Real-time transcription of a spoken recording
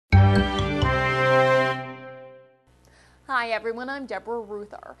Hi everyone, I'm Deborah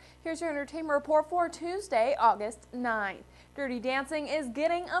Ruther. Here's your entertainment report for Tuesday, August 9th. Dirty Dancing is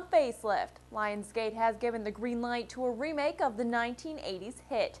getting a facelift. Lionsgate has given the green light to a remake of the 1980s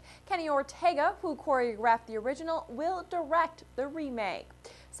hit. Kenny Ortega, who choreographed the original, will direct the remake.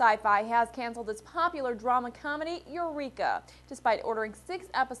 Syfy has canceled its popular drama comedy, Eureka. Despite ordering 6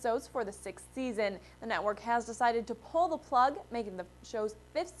 episodes for the 6th season, the network has decided to pull the plug, making the show's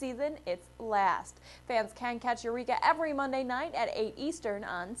 5th season its last. Fans can catch Eureka every Monday night at 8 Eastern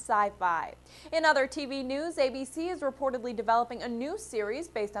on Syfy. In other TV news, ABC is reportedly developing a new series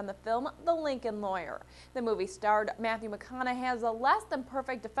based on the film The Lincoln Lawyer. The movie starred Matthew McConaughey as a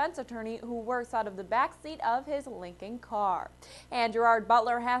less-than-perfect defense attorney who works out of the backseat of his Lincoln car. And Gerard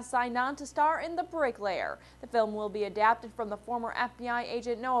Butler has signed on to star in The Bricklayer. The film will be adapted from the former FBI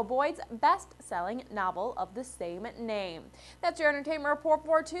agent Noah Boyd's best-selling novel of the same name. That's your entertainment report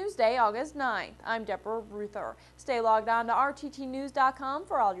for Tuesday, August 9th. I'm Deborah Ruther. Stay logged on to rttnews.com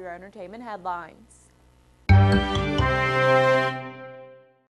for all your entertainment headlines.